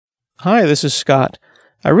Hi, this is Scott.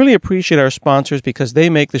 I really appreciate our sponsors because they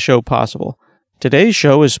make the show possible. Today's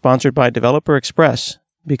show is sponsored by Developer Express.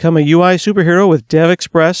 Become a UI superhero with Dev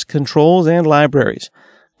Express controls and libraries.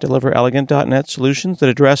 Deliver elegant .NET solutions that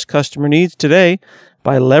address customer needs today.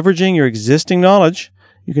 By leveraging your existing knowledge,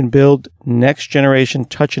 you can build next-generation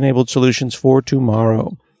touch-enabled solutions for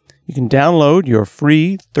tomorrow. You can download your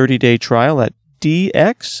free 30-day trial at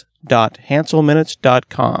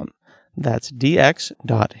dx.hanselminutes.com. That's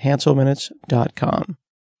dx.hanselminutes.com.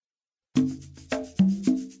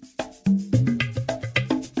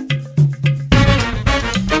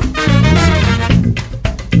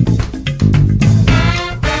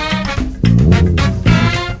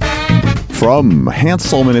 From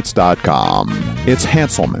hanselminutes.com, it's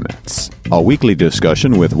Hansel Minutes, a weekly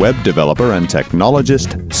discussion with web developer and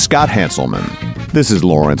technologist Scott Hanselman. This is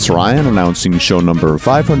Lawrence Ryan announcing show number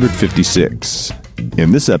 556.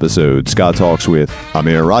 In this episode, Scott talks with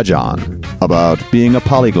Amir Rajan about being a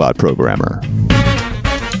polyglot programmer.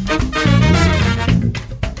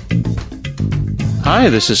 Hi,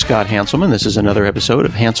 this is Scott Hanselman. This is another episode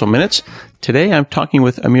of Hansel Minutes. Today I'm talking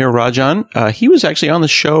with Amir Rajan. He was actually on the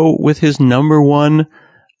show with his number one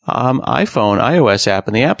iOS app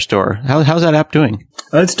in the App Store. How's that app doing?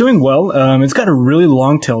 It's doing well. It's got a really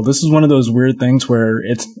long tail. This is one of those weird things where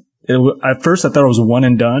at first I thought it was one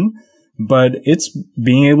and done. But it's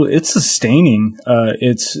sustaining,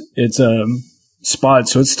 its spot.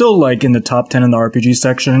 So it's still like in the top 10 in the RPG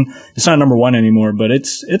section. It's not number one anymore, but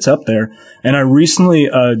it's up there. And I recently,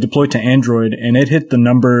 deployed to Android and it hit the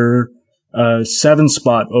number, 7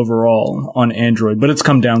 spot overall on Android, but it's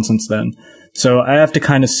come down since then. So I have to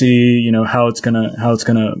kind of see, how it's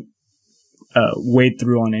gonna, wade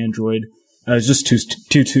through on Android. It's just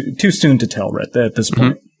too soon to tell right at this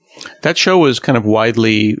point. Mm-hmm. That show was kind of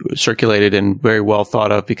widely circulated and very well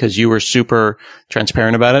thought of because you were super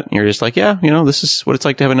transparent about it. And you're just like, yeah, this is what it's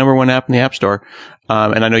like to have a number one app in the App Store.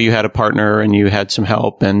 And I know you had a partner and you had some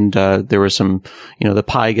help and, there was some, the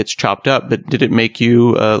pie gets chopped up, but did it make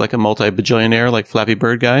you, like a multi-bajillionaire, like Flappy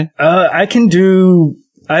Bird guy? I consider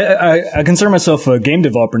myself a game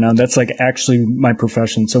developer now. That's like actually my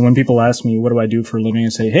profession. So when people ask me, what do I do for a living? I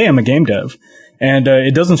say, hey, I'm a game dev. And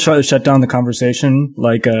it doesn't shut down the conversation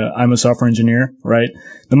like I'm a software engineer, right?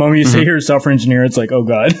 The moment you say you're a software engineer, it's like, oh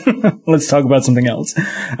God, let's talk about something else.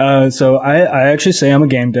 So I actually say I'm a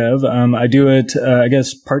game dev. I do it, I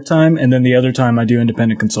guess, part-time, and then the other time I do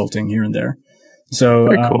independent consulting here and there. So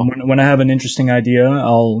cool. When I have an interesting idea,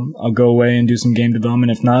 I'll go away and do some game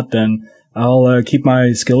development. If not, then I'll keep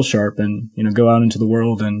my skills sharp and go out into the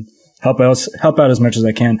world and help out as much as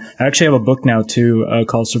I can. I actually have a book now too,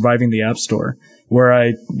 called Surviving the App Store, where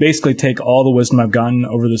I basically take all the wisdom I've gotten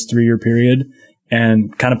over this 3-year period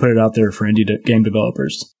and kind of put it out there for indie game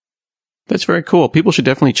developers. That's very cool. People should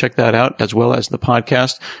definitely check that out as well as the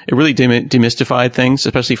podcast. It really demystified things,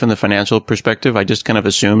 especially from the financial perspective. I just kind of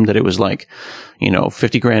assumed that it was like,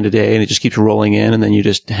 $50,000 a day and it just keeps rolling in and then you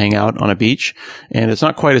just hang out on a beach. And it's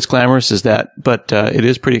not quite as glamorous as that, but it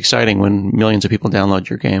is pretty exciting when millions of people download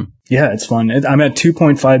your game. Yeah, it's fun. I'm at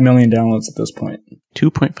 2.5 million downloads at this point.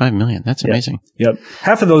 2.5 million. That's amazing. Yep.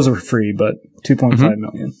 Half of those are free, but 2.5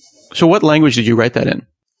 million. So what language did you write that in?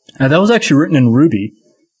 That was actually written in Ruby.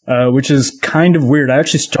 Which is kind of weird. I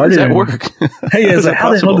actually started. How does that work? Hey, how the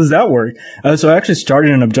hell does that work? So I actually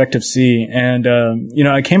started in Objective-C, and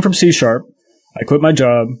I came from C#. I quit my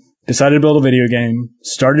job, decided to build a video game,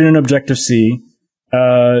 started in Objective-C.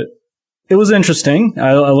 It was interesting.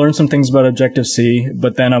 I learned some things about Objective-C,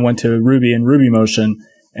 but then I went to Ruby and Ruby Motion,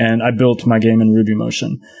 and I built my game in Ruby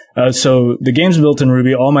Motion. So the game's built in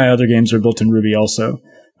Ruby. All my other games are built in Ruby also.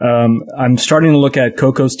 I'm starting to look at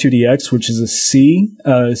Cocos 2DX, which is a C++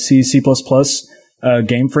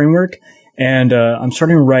 game framework. And, I'm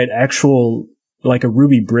starting to write actual, like a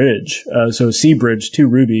Ruby bridge. So a C bridge to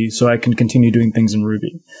Ruby so I can continue doing things in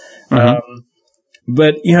Ruby. But,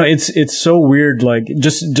 it's so weird, like,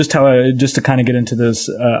 just to kind of get into this,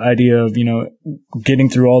 idea of, getting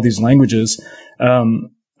through all these languages. I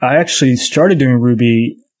actually started doing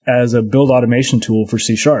Ruby as a build automation tool for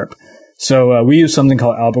C#. So we used something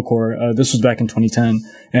called Albacore. This was back in 2010,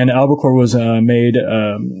 and Albacore was made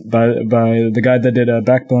by the guy that did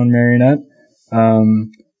Backbone Marionette.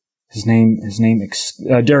 His name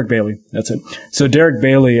Derek Bailey. That's it. So Derek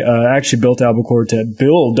Bailey actually built Albacore to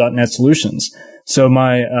build .NET solutions. So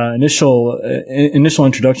my initial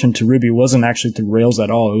introduction to Ruby wasn't actually through Rails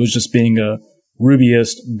at all. It was just being a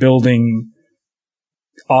Rubyist building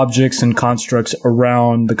objects and constructs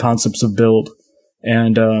around the concepts of build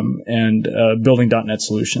and building .NET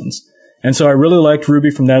solutions. And so I really liked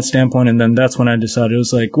Ruby from that standpoint. And then that's when I decided it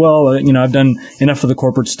was like, well, I've done enough of the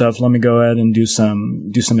corporate stuff. Let me go ahead and do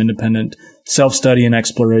some independent self-study and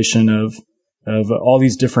exploration of all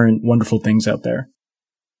these different wonderful things out there.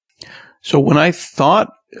 So when I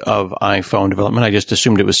thought of iPhone development, I just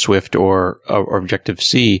assumed it was Swift or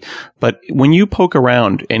Objective-C. But when you poke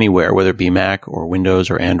around anywhere, whether it be Mac or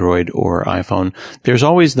Windows or Android or iPhone, there's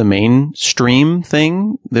always the mainstream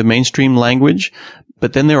thing, the mainstream language.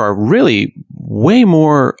 But then there are really way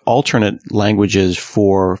more alternate languages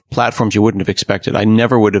for platforms you wouldn't have expected. I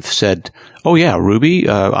never would have said, oh yeah, Ruby,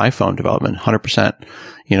 iPhone development, 100%.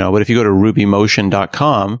 But if you go to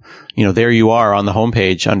rubymotion.com, there you are on the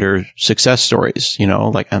homepage under success stories,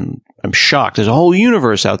 I'm shocked. There's a whole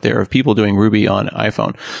universe out there of people doing Ruby on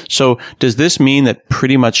iPhone. So does this mean that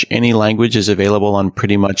pretty much any language is available on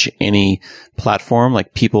pretty much any platform?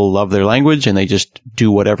 Like people love their language and they just do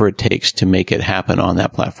whatever it takes to make it happen on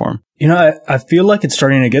that platform? I feel like it's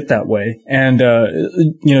starting to get that way. And,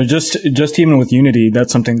 just even with Unity,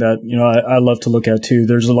 that's something that, I love to look at too.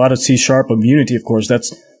 There's a lot of C# of Unity, of course.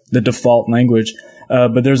 That's the default language.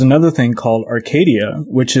 But there's another thing called Arcadia,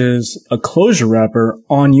 which is a closure wrapper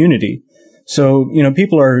on Unity. So,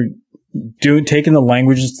 people are taking the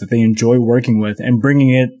languages that they enjoy working with and bringing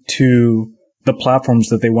it to the platforms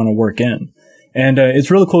that they want to work in. And, it's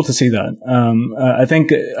really cool to see that. I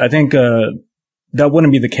think, that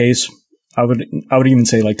wouldn't be the case. I would even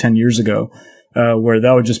say like 10 years ago, where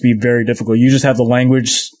that would just be very difficult. You just have the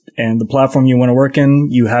language and the platform you want to work in.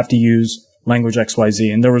 You have to use language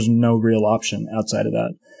XYZ, and there was no real option outside of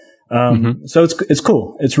that. So it's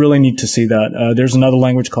cool. It's really neat to see that. There's another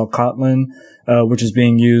language called Kotlin, which is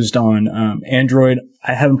being used on, Android.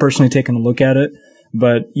 I haven't personally taken a look at it,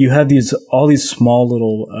 but you have all these small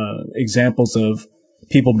little, examples of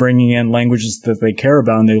people bringing in languages that they care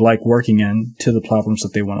about and they like working in to the platforms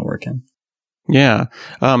that they want to work in. Yeah.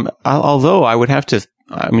 Although I would have to,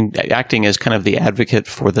 acting as kind of the advocate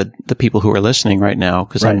for the people who are listening right now,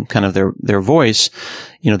 because I'm kind of their voice,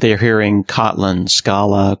 they're hearing Kotlin,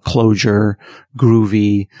 Scala, Clojure,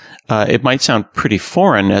 Groovy. It might sound pretty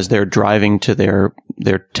foreign as they're driving to their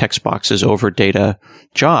text boxes over data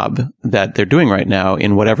job that they're doing right now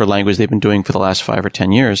in whatever language they've been doing for the last 5 or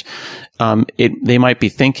 10 years. They might be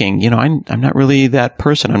thinking, I'm not really that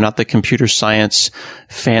person. I'm not the computer science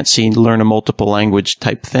fancy learn a multiple language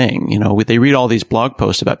type thing. They read all these blog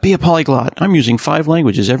posts about be a polyglot. I'm using 5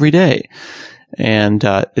 languages every day. And,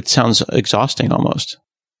 it sounds exhausting almost.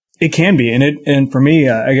 It can be. And for me,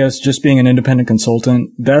 I guess just being an independent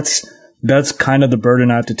consultant, that's kind of the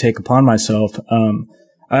burden I have to take upon myself.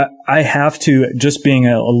 I have to, just being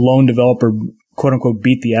a lone developer, quote unquote,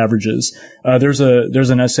 beat the averages. There's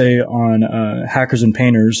an essay on, hackers and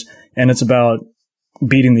painters, and it's about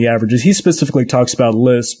beating the averages. He specifically talks about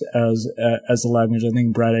Lisp as the language. I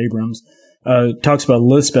think Brad Abrams, talks about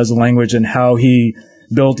Lisp as a language and how he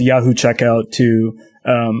built Yahoo Checkout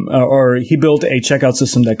or he built a checkout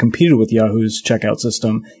system that competed with Yahoo's checkout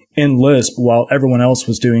system in Lisp while everyone else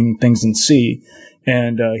was doing things in C.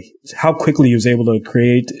 And, how quickly he was able to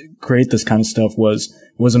create this kind of stuff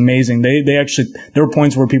was amazing. There were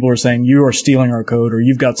points where people were saying, you are stealing our code, or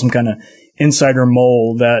you've got some kind of insider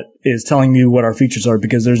mole that is telling you what our features are,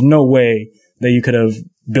 because there's no way that you could have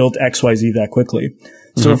built XYZ that quickly.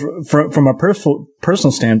 So from a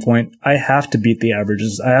personal standpoint, I have to beat the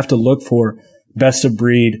averages. I have to look for best of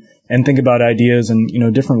breed and think about ideas and,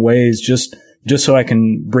 different ways just so I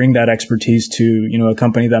can bring that expertise to, a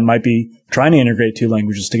company that might be trying to integrate 2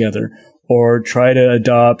 languages together or try to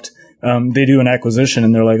adopt, they do an acquisition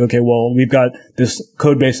and they're like, okay, well, we've got this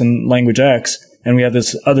code base in language X and we have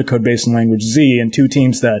this other code base in language Z, and 2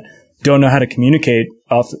 teams that don't know how to communicate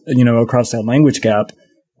across that language gap.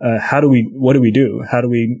 What do we do? How do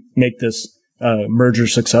we make this, merger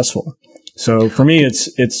successful? So for me,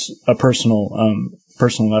 it's a personal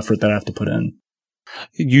effort that I have to put in.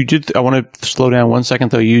 I want to slow down 1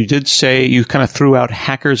 second though. You did say you kind of threw out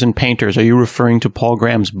hackers and painters. Are you referring to Paul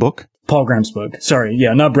Graham's book? Paul Graham's book. Sorry.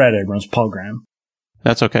 Yeah. Not Brad Abrams, Paul Graham.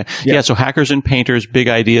 That's okay. Yeah. So Hackers and Painters, Big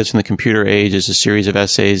Ideas in the Computer Age is a series of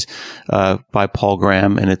essays, by Paul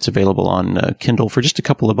Graham, and it's available on Kindle for just a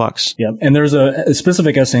couple of bucks. Yeah. And there's a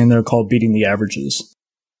specific essay in there called Beating the Averages.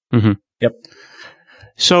 Mm-hmm. Yep.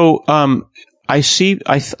 So,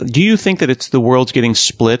 do you think that it's the world's getting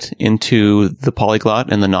split into the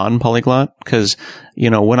polyglot and the non-polyglot? Because,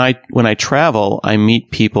 when I travel, I meet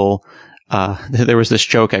people. There was this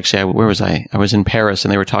joke, actually. Where was I? I was in Paris,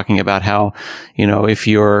 and they were talking about how, if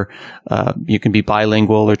you're, you can be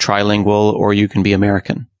bilingual or trilingual, or you can be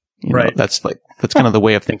American. Right. That's kind of the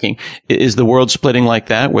way of thinking. Is the world splitting like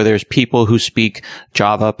that, where there's people who speak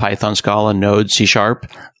Java, Python, Scala, Node, C#,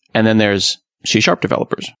 and then there's C#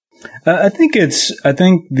 developers? I think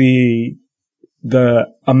the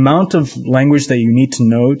amount of language that you need to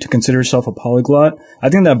know to consider yourself a polyglot, I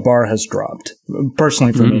think that bar has dropped,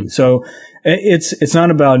 personally for me. So it's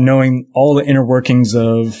not about knowing all the inner workings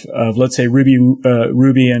of let's say Ruby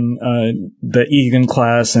and the Egan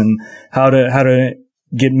class, and how to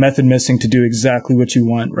get method missing to do exactly what you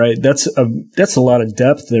want, right? That's a lot of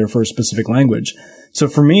depth there for a specific language. So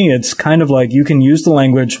for me, it's kind of like you can use the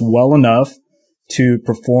language well enough to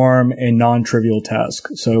perform a non-trivial task.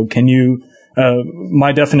 So can you,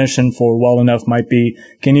 my definition for well enough might be,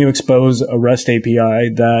 can you expose a REST API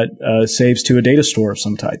that saves to a data store of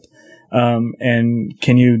some type? And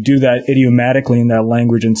can you do that idiomatically in that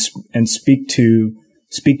language and speak to,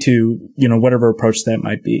 whatever approach that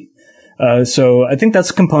might be? So I think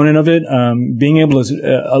that's a component of it. Being able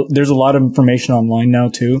to, there's a lot of information online now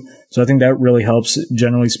too. So I think that really helps,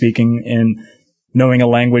 generally speaking, in knowing a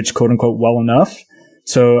language, quote unquote, well enough.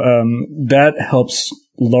 So, that helps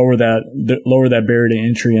lower that barrier to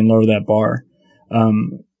entry and lower that bar.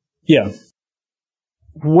 Yeah.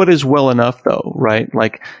 What is well enough though, right?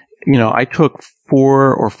 Like, I took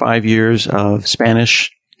 4 or 5 years of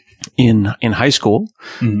Spanish in high school,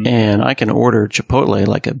 and I can order Chipotle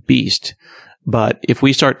like a beast. But if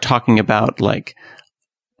we start talking about like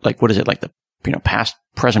what is it, like the, past,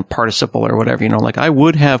 present participle or whatever, like I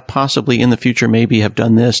would have possibly in the future maybe have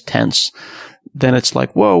done this tense, then it's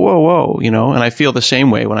like, whoa, and I feel the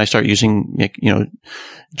same way when I start using,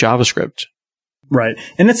 JavaScript. Right.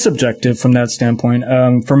 And it's subjective from that standpoint.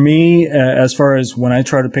 For me, as far as when I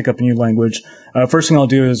try to pick up a new language, first thing I'll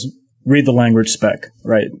do is read the language spec,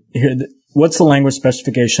 right? What's the language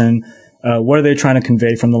specification? What are they trying to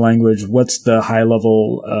convey from the language? What's the high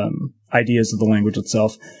level, ideas of the language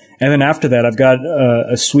itself? And then after that, I've got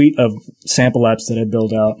a suite of sample apps that I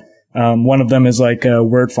build out. One of them is like a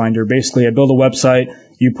word finder. Basically, I build a website.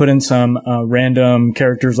 You put in some random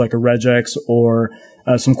characters like a regex or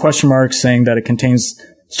some question marks saying that it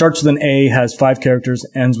starts with an A, has 5 characters,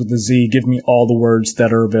 ends with a Z. Give me all the words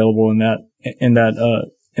that are available in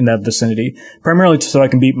that vicinity, primarily so I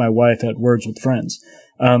can beat my wife at Words with Friends.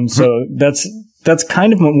 So that's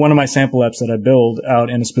kind of one of my sample apps that I build out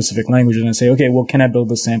in a specific language, and I say, okay, well, can I build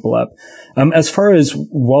this sample app? As far as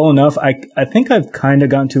well enough, I think I've kind of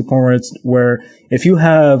gotten to a point where if you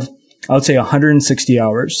have, I would say 160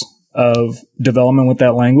 hours of development with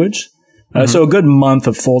that language, so a good month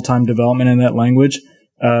of full-time development in that language,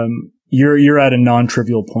 you're at a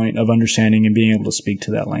non-trivial point of understanding and being able to speak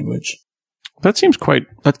to that language. That seems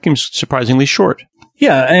surprisingly short.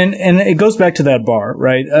 Yeah, and it goes back to that bar,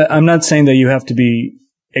 right? I'm not saying that you have to be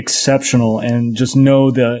exceptional and just know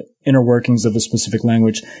the inner workings of a specific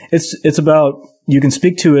language. It's about, you can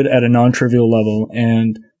speak to it at a non-trivial level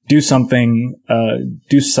and do something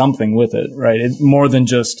with it, right? It's more than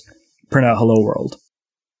just print out hello world.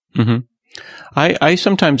 Mm-hmm. I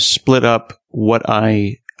sometimes split up what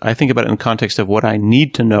I think about it in context of what I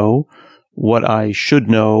need to know, what I should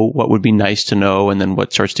know, what would be nice to know, and then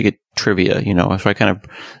what starts to get trivia, if I kind of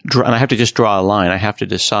and I have to just draw a line. I have to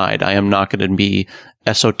decide. I am not going to be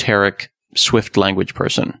esoteric Swift language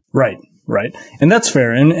person. Right. And that's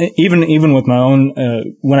fair. And even with my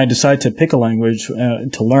own, when I decide to pick a language,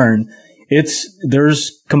 to learn,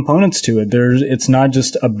 there's components to it. It's not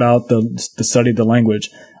just about the study of the language.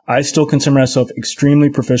 I still consider myself extremely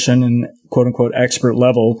proficient and quote unquote expert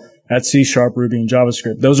level at C#, Ruby, and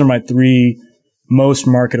JavaScript. Those are my 3 most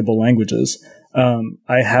marketable languages.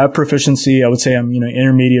 I have proficiency. I would say I'm,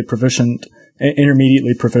 intermediately proficient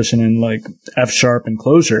in like F# and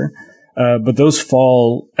Clojure. But those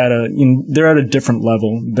fall they're at a different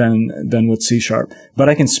level than with C#. But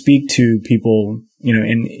I can speak to people,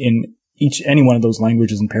 in any one of those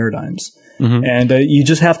languages and paradigms. Mm-hmm. And, you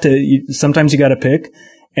just have to, sometimes you got to pick.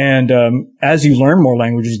 And, as you learn more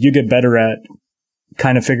languages, you get better at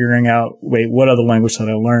kind of figuring out, what other language should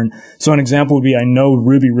I learn? So an example would be, I know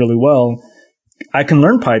Ruby really well. I can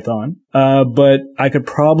learn Python, but I could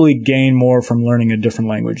probably gain more from learning a different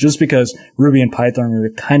language just because Ruby and Python are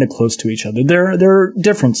kind of close to each other. There are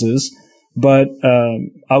differences, but,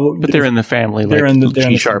 but they're in the family, like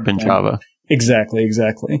C# and Java. Exactly.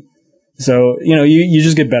 So, you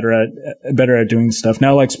just get better at doing stuff.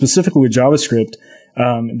 Now, like specifically with JavaScript,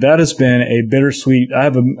 that has been a bittersweet. I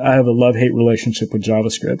have a love-hate relationship with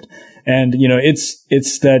JavaScript. And,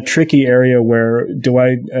 it's that tricky area where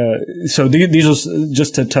so these are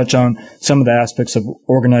just to touch on some of the aspects of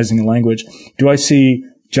organizing a language. Do I see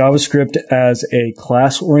JavaScript as a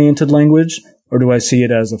class-oriented language, or do I see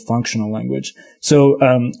it as a functional language? So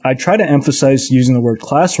I try to emphasize using the word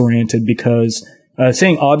class-oriented because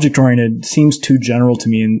saying object-oriented seems too general to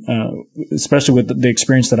me, and especially with the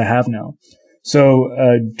experience that I have now. So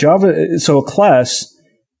a class,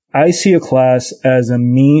 I see a class as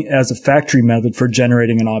a factory method for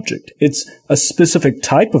generating an object. It's a specific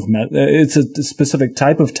type of it's a specific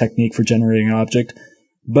type of technique for generating an object.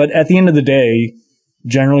 But at the end of the day,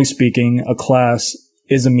 generally speaking, a class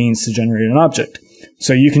is a means to generate an object.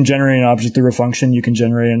 So you can generate an object through a function. You can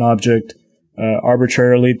generate an object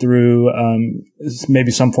arbitrarily through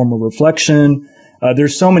maybe some form of reflection.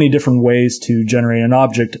 There's so many different ways to generate an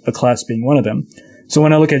object, a class being one of them. So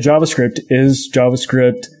when I look at JavaScript,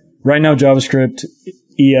 right now JavaScript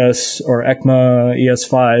ES or ECMA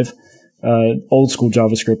ES5, old school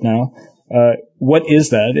JavaScript now, what is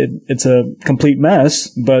that? It's a complete mess,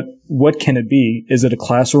 but what can it be? Is it a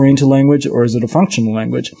class-oriented language or is it a functional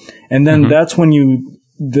language? And then that's when you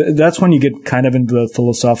get kind of into the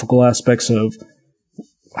philosophical aspects of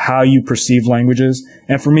how you perceive languages.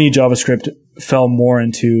 And for me, JavaScript fell more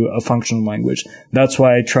into a functional language. That's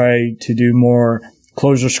why I try to do more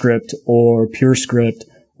ClojureScript or PureScript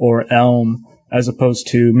or Elm as opposed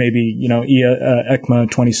to maybe, ECMA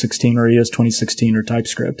 2016 or ES 2016 or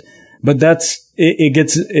TypeScript. But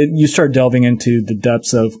you start delving into the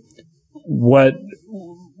depths of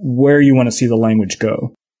where you want to see the language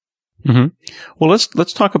go. Mm-hmm. Well,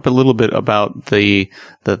 let's talk a little bit about the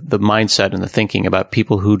mindset and the thinking about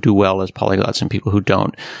people who do well as polyglots and people who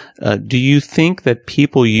don't. Do you think that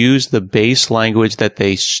people use the base language that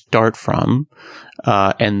they start from,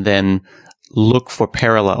 and then look for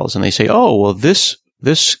parallels, and they say, oh, well, this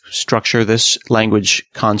structure, this language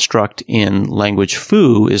construct in language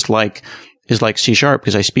foo is like C#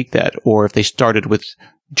 because I speak that. Or if they started with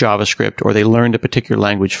JavaScript or they learned a particular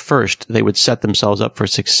language first, they would set themselves up for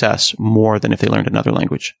success more than if they learned another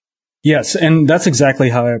language. Yes, and that's exactly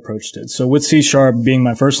how I approached it. So with C# being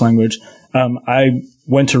my first language, I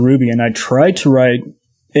went to Ruby and I tried to write.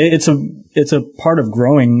 It's a part of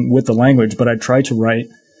growing with the language, but I tried to write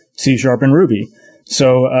C# and Ruby.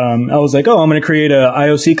 So I was like, I'm going to create a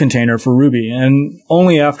IOC container for Ruby. And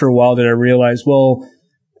only after a while did I realize, well,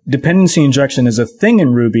 dependency injection is a thing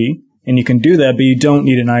in Ruby, and you can do that, but you don't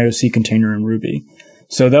need an IOC container in Ruby.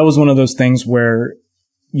 So that was one of those things where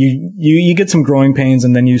you get some growing pains,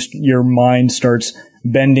 and then your mind starts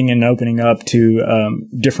bending and opening up to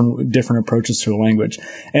different approaches to the language.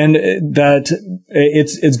 And that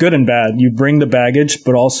it's good and bad. You bring the baggage,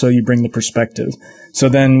 but also you bring the perspective. So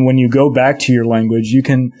then when you go back to your language, you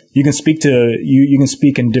can speak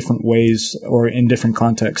in different ways or in different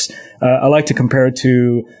contexts. I like to compare it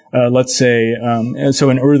to let's say so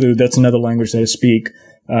in Urdu, that's another language that I speak.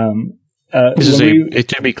 To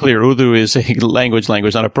be clear, Urdu is a language,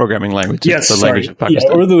 not a programming language. Yes, it's the language of Pakistan.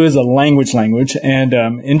 Yeah, Urdu is a language, and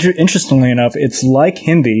interestingly enough, it's like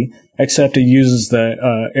Hindi, except it uses the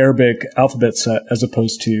Arabic alphabet set as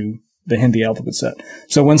opposed to the Hindi alphabet set.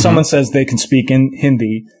 So when someone says they can speak in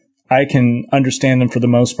Hindi, I can understand them for the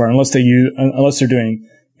most part, unless they're doing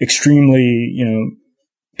extremely,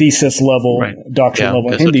 thesis level, doctorate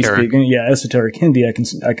level Hindi speaking. Yeah, esoteric Hindi. I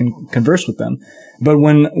can converse with them. But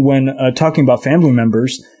when talking about family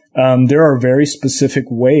members, there are very specific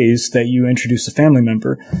ways that you introduce a family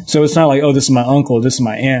member. So it's not like, oh, this is my uncle, this is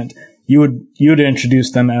my aunt. You would introduce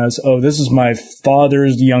them as, oh, this is my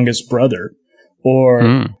father's youngest brother, or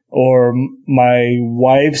my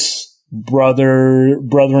wife's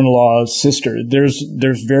brother-in-law's sister. There's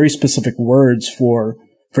very specific words for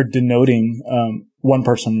denoting one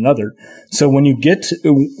person another. So when you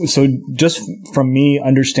so just from me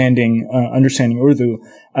understanding Urdu,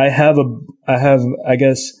 I have I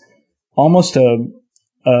guess almost a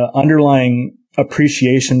underlying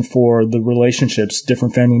appreciation for the relationships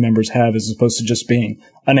different family members have as opposed to just being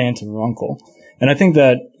an aunt or uncle. And I think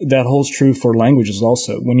that holds true for languages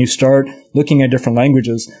also. When you start looking at different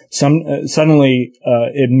languages, suddenly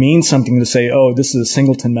it means something to say, oh, this is a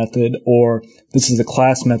singleton method, or this is a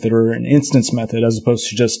class method, or an instance method, as opposed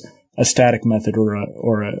to just a static method or a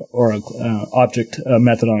object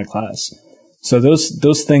method on a class. So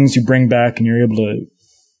those things you bring back and you're able to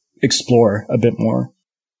explore a bit more.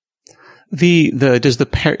 Is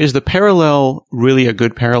the parallel really a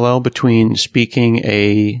good parallel between speaking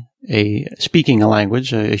a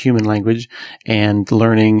language, a human language, and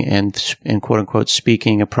learning and quote unquote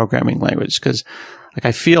speaking a programming language? Because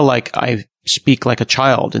I feel like I speak like a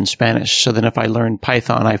child in Spanish. So then if I learn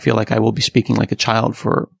Python, I feel like I will be speaking like a child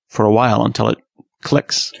for a while until it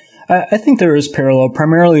clicks. I think there is parallel,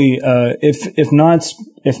 primarily, if not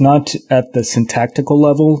at the syntactical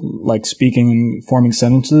level, like speaking and forming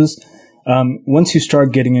sentences. Once you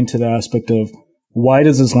start getting into the aspect of why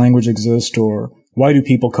does this language exist, or why do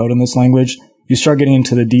people code in this language, you start getting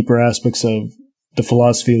into the deeper aspects of the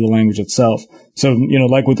philosophy of the language itself. So,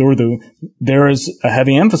 like with Urdu, there is a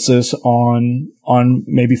heavy emphasis on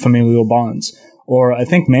maybe familial bonds. Or I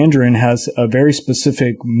think Mandarin has a very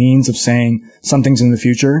specific means of saying something's in the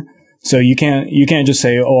future. So you can't just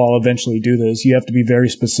say, oh, I'll eventually do this. You have to be very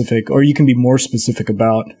specific, or you can be more specific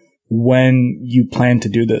about when you plan to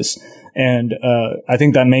do this. And, I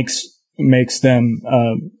think that makes them,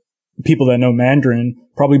 people that know Mandarin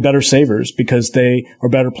probably better savers, because they are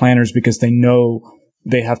better planners, because they know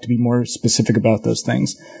they have to be more specific about those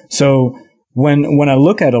things. So when I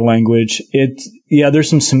look at a language, there's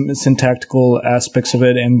some syntactical aspects of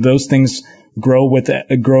it, and those things grow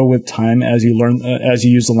with time as you learn, as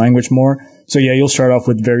you use the language more. So yeah, you'll start off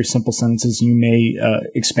with very simple sentences. You may,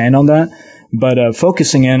 expand on that, but,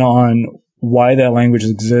 focusing in on why that language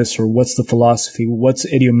exists, or what's the philosophy,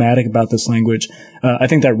 what's idiomatic about this language, I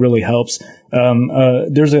think that really helps.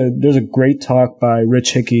 There's a great talk by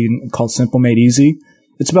Rich Hickey called Simple Made Easy.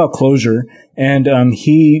 It's about closure, and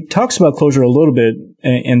he talks about closure a little bit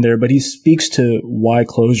in there, but he speaks to why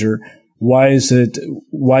closure. Why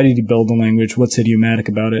did he build the language? What's idiomatic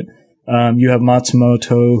about it? You have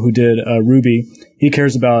Matsumoto, who did Ruby. He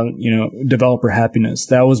cares about, developer happiness.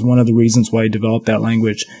 That was one of the reasons why he developed that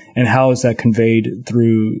language. And how is that conveyed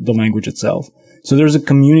through the language itself? So there's a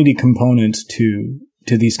community component to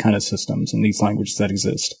these kind of systems and these languages that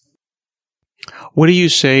exist. What do you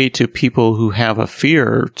say to people who have a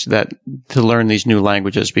fear to learn these new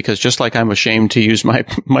languages? Because just like I'm ashamed to use my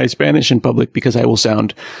Spanish in public because I will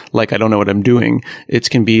sound like I don't know what I'm doing,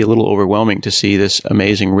 it can be a little overwhelming to see this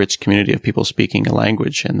amazing, rich community of people speaking a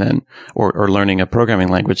language and then, or learning a programming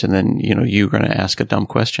language, and then, you're going to ask a dumb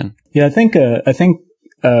question. Yeah, I think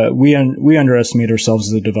we underestimate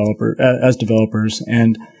ourselves as developers,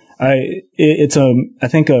 and it's I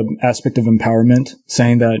think an aspect of empowerment,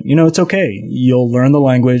 saying that, it's okay. You'll learn the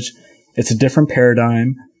language. It's a different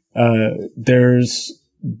paradigm.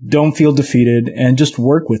 Don't feel defeated and just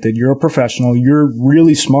work with it. You're a professional. You're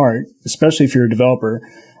really smart, especially if you're a developer.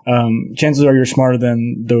 Chances are you're smarter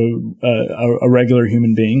than a regular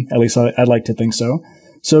human being. At least I'd like to think so.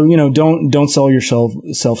 So, don't sell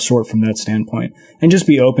yourself short from that standpoint, and just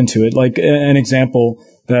be open to it. Like an example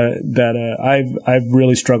that I've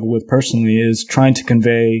really struggled with personally is trying to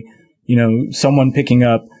convey, someone picking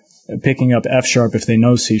up F# if they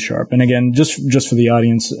know C#. And again, just for the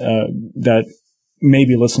audience, that may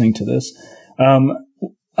be listening to this,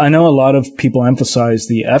 I know a lot of people emphasize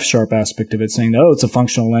the F# aspect of it, saying, oh, it's a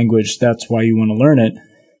functional language. That's why you want to learn it.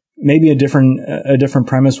 Maybe a different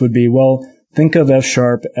premise would be, well, think of F#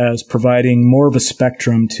 as providing more of a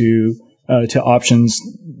spectrum to options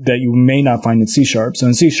that you may not find in C#. So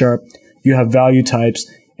in C#, you have value types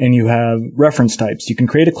and you have reference types. You can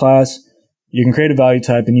create a class, you can create a value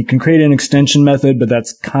type, and you can create an extension method, but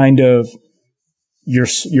that's kind of your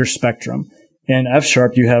spectrum. In F#,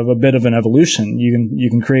 you have a bit of an evolution. You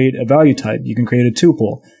can create a value type, you can create a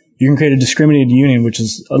tuple, you can create a discriminated union, which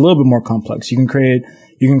is a little bit more complex. You can create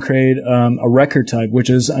a record type, which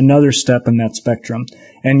is another step in that spectrum,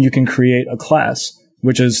 and you can create a class,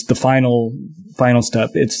 which is the final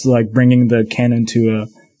step. It's like bringing the cannon to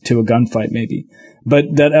a gunfight, maybe.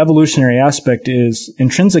 But that evolutionary aspect is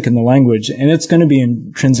intrinsic in the language, and it's going to be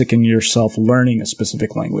intrinsic in yourself learning a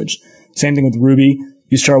specific language. Same thing with Ruby.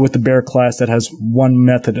 You start with the bare class that has one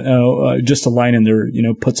method, just a line in there,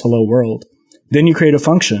 puts hello world. Then you create a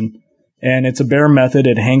function, and it's a bare method.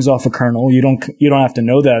 It hangs off a kernel. You don't have to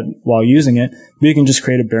know that while using it, but you can just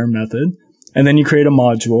create a bare method. And then you create a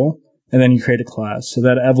module, and then you create a class. So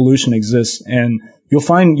that evolution exists, and you'll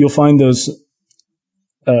find those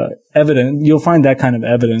you'll find that kind of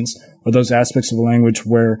evidence, or those aspects of a language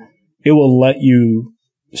where it will let you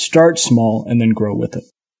start small and then grow with it.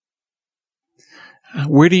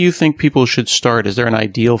 Where do you think people should start? Is there an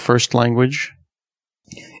ideal first language?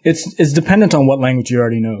 It's dependent on what language you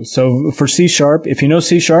already know. So for C#, if you know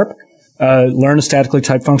C#, learn a statically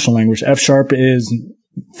typed functional language. F# is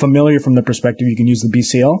familiar from the perspective you can use the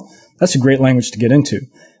BCL. That's a great language to get into.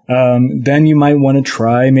 Then you might want to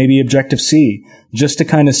try maybe Objective-C, just to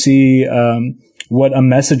kind of see what a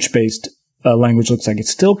message-based language looks like. It's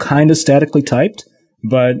still kind of statically typed,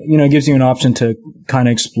 but it gives you an option to kind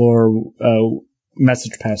of explore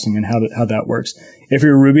message passing and how that works. If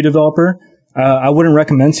you're a Ruby developer, I wouldn't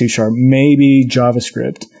recommend C#, maybe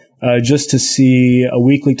JavaScript, just to see a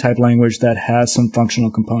weakly typed language that has some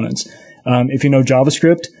functional components. If you know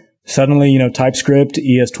JavaScript, suddenly, TypeScript,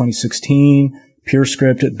 ES 2016,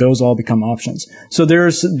 PureScript, those all become options. So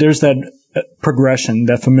there's that progression,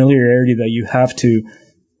 that familiarity that you have to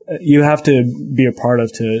be a part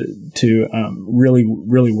of to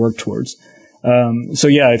really work towards. So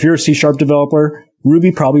yeah, if you're a C# developer,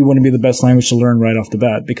 Ruby probably wouldn't be the best language to learn right off the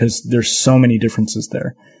bat because there's so many differences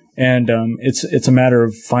there. And it's a matter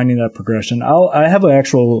of finding that progression. I have an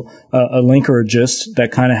actual a link or a gist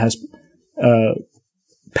that kind of has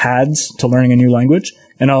paths to learning a new language,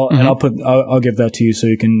 and I'll give that to you so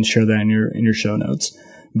you can share that in your show notes.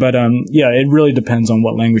 But yeah, it really depends on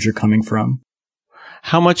what language you're coming from.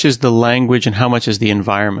 How much is the language and how much is the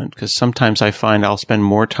environment? Because sometimes I find I'll spend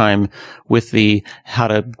more time with how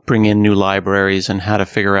to bring in new libraries and how to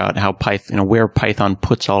figure out how Python, where Python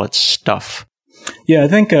puts all its stuff. Yeah, I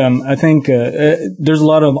think there's a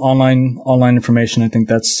lot of online information. I think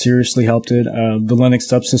that's seriously helped it. The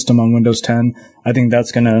Linux subsystem on Windows 10, I think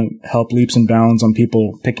that's going to help leaps and bounds on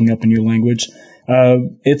people picking up a new language.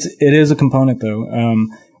 It is a component though.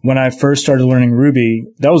 When I first started learning Ruby,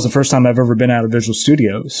 that was the first time I've ever been out of Visual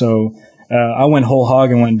Studio. So, I went whole hog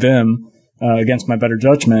and went Vim, against my better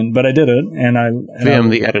judgment, but I did it. Vim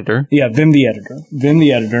the editor. Yeah, Vim the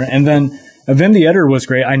editor. And then Vim the editor was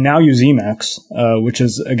great. I now use Emacs, which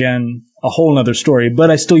is again a whole nother story, but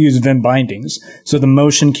I still use Vim bindings. So the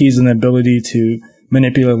motion keys and the ability to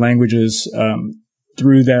manipulate languages,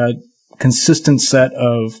 through that consistent set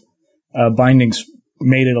of, bindings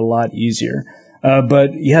made it a lot easier. But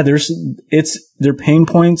yeah, they're pain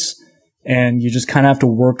points and you just kind of have to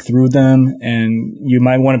work through them. And you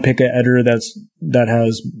might want to pick an editor that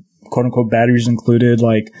has quote unquote batteries included,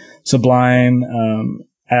 like Sublime,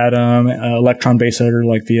 Atom, Electron-based editor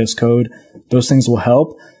like VS Code. Those things will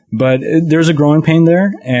help. But there's a growing pain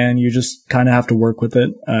there and you just kind of have to work with it,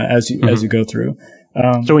 as you go through.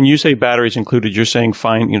 So when you say batteries included, you're saying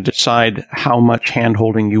decide how much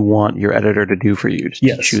hand-holding you want your editor to do for you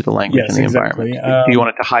to choose the language and the environment. Do you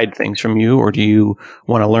want it to hide things from you, or do you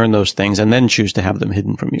want to learn those things and then choose to have them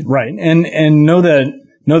hidden from you? Right. And know that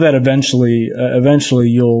eventually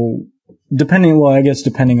you'll, depending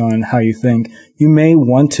on how you think, you may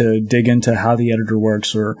want to dig into how the editor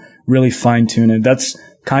works or really fine tune it. That's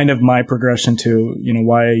kind of my progression to,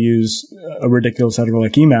 why I use a ridiculous editor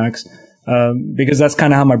like Emacs. Because that's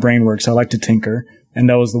kind of how my brain works. I like to tinker. And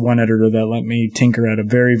that was the one editor that let me tinker at a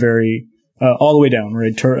very, very, all the way down,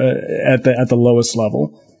 right? At the lowest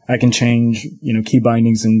level. I can change, key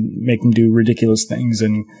bindings and make them do ridiculous things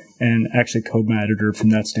and actually code my editor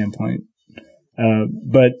from that standpoint.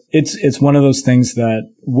 But it's one of those things that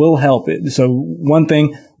will help it. So one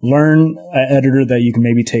thing, learn an editor that you can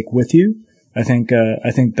maybe take with you. I think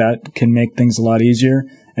that can make things a lot easier.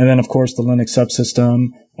 And then, of course, the Linux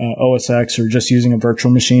subsystem, OS X, or just using a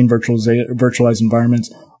virtual machine, virtualized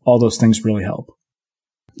environments, all those things really help.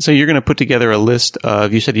 So you're going to put together a list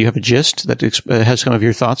of, you said you have a gist that has some of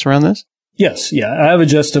your thoughts around this? Yes. Yeah. I have a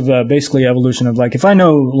gist of basically evolution of like, if I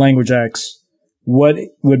know language X, what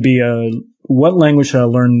language should I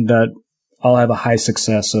learn that I'll have a high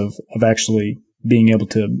success of actually being able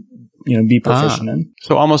to be proficient in.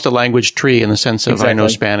 So almost a language tree in the sense of I know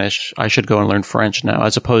Spanish, I should go and learn French now,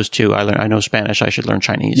 as opposed to I know Spanish, I should learn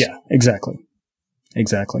Chinese. Yeah, exactly.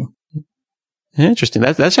 Interesting.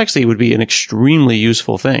 That's actually would be an extremely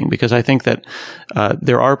useful thing, because I think that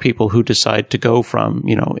there are people who decide to go from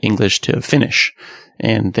English to Finnish,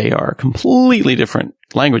 and they are completely different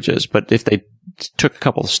languages. But if they took a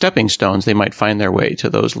couple of stepping stones, they might find their way to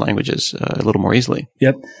those languages a little more easily.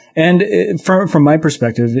 Yep. And from my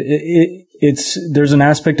perspective, there's an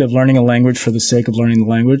aspect of learning a language for the sake of learning the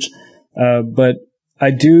language. But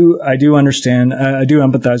I do understand, I do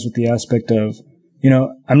empathize with the aspect of,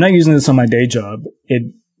 I'm not using this on my day job.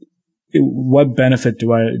 What benefit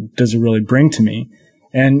does it really bring to me?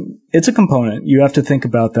 And it's a component. You have to think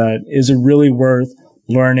about that. Is it really worth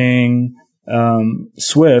learning,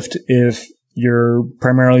 Swift if you're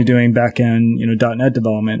primarily doing back-end, .NET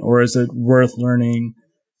development, or is it worth learning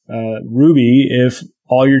Ruby if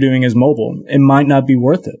all you're doing is mobile? It might not be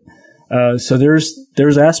worth it. So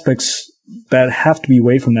there's aspects that have to be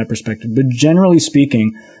weighed from that perspective. But generally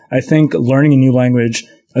speaking, I think learning a new language,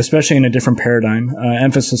 especially in a different paradigm,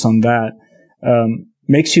 emphasis on that,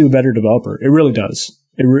 makes you a better developer. It really does.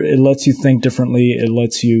 It lets you think differently. It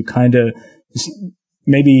lets you kind of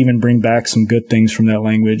maybe even bring back some good things from that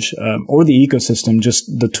language, or the ecosystem, just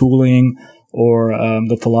the tooling or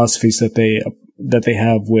the philosophies that they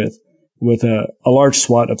have with a large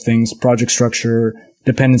swath of things, project structure,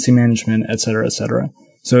 dependency management, et cetera, et cetera.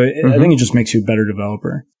 So I think it just makes you a better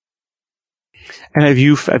developer. And have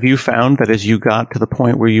you found that as you got to the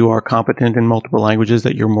point where you are competent in multiple languages,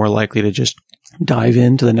 that you're more likely to just dive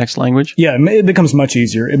into the next language? Yeah, it becomes much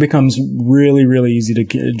easier. It becomes really, really easy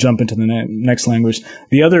to jump into the next language.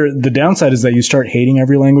 The downside is that you start hating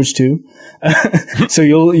every language too. So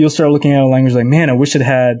you'll start looking at a language like, man, I wish it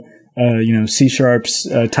had, C#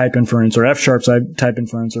 type inference, or F# type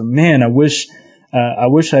inference, or man, I wish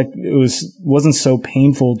it wasn't so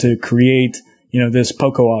painful to create, this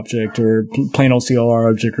POCO object, or plain old CLR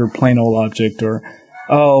object, or plain old object, or,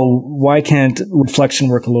 oh, why can't reflection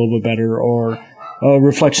work a little bit better? Or, oh,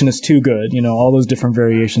 reflection is too good. All those different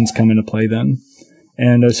variations come into play then.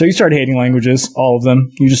 And so you start hating languages, all of them.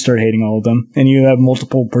 You just start hating all of them. And you have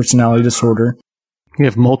multiple personality disorder. You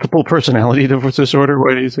have multiple personality disorder?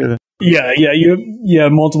 Why do you say that? Yeah. You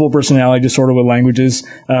have multiple personality disorder with languages.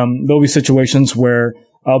 There'll be situations where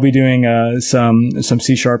I'll be doing some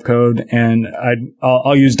C# code, and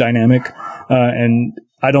I'll use dynamic, and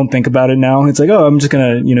I don't think about it now. It's like, oh, I'm just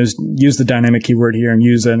gonna use the dynamic keyword here and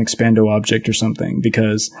use an expando object or something,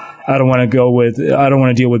 because I don't want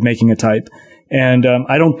to deal with making a type, and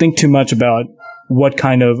I don't think too much about what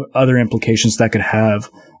kind of other implications that could have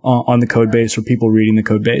on the code base or people reading the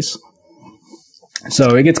code base.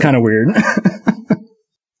 So it gets kind of weird.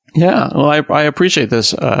 Yeah, well, I appreciate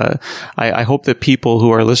this. I hope that people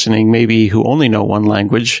who are listening, maybe who only know one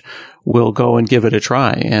language, will go and give it a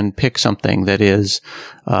try and pick something that is,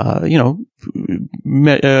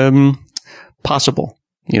 possible.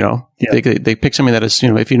 Yeah. They pick something that is,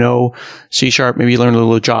 if you know C#, maybe learn a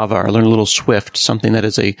little Java or learn a little Swift, something that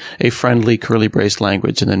is a friendly curly braced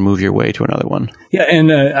language, and then move your way to another one. Yeah.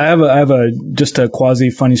 And, I have just a quasi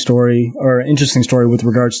funny story, or interesting story with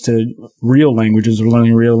regards to real languages, or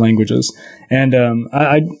learning real languages. And,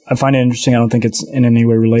 I find it interesting. I don't think it's in any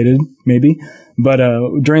way related, maybe. But,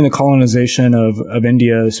 during the colonization of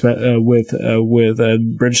India,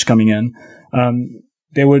 with British coming in,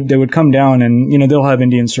 they would come down, and, they'll have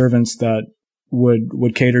Indian servants that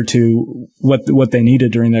would cater to what they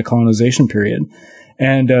needed during that colonization period.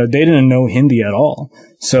 And, they didn't know Hindi at all.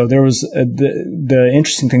 So there was, the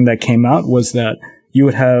interesting thing that came out was that you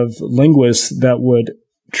would have linguists that would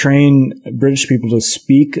train British people to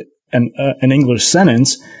speak an English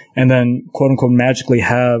sentence, and then quote unquote magically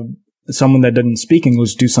have someone that didn't speak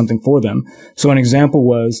English do something for them. So an example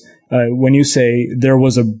was, when you say there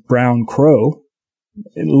was a brown crow,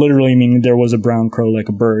 literally meaning there was a brown crow, like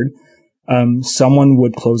a bird, someone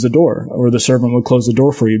would close the door, or the servant would close the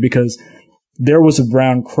door for you, because there was a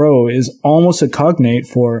brown crow is almost a cognate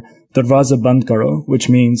for darwaza band karo, which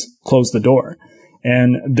means close the door.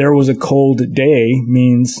 And there was a cold day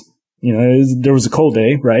means, there was a cold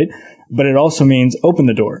day, right? But it also means open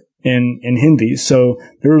the door in Hindi. So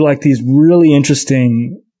there were like these really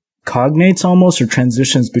interesting cognates almost, or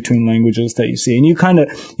transitions between languages that you see. And you kind of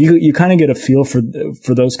get a feel for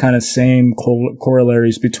those kind of same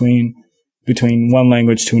corollaries between one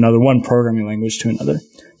language to another, one programming language to another.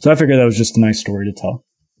 So I figured that was just a nice story to tell.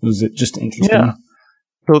 It was just interesting. Yeah.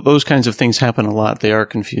 So those kinds of things happen a lot. They are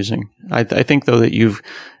confusing. I think though that you've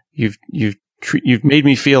made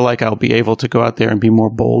me feel like I'll be able to go out there and be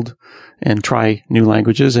more bold and try new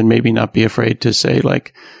languages, and maybe not be afraid to say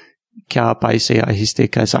like, kya paise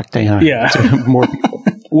ahiste ka sakte hain. Yeah. To more people.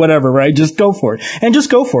 Whatever, right? Just go for it. And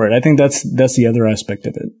just go for it. I think that's the other aspect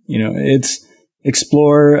of it. It's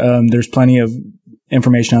explore. There's plenty of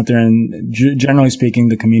information out there, and generally speaking,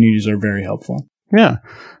 the communities are very helpful. Yeah.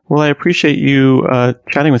 Well, I appreciate you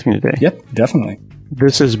chatting with me today. Yep, definitely.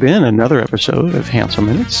 This has been another episode of Hansel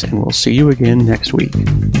Minutes, and we'll see you again next week.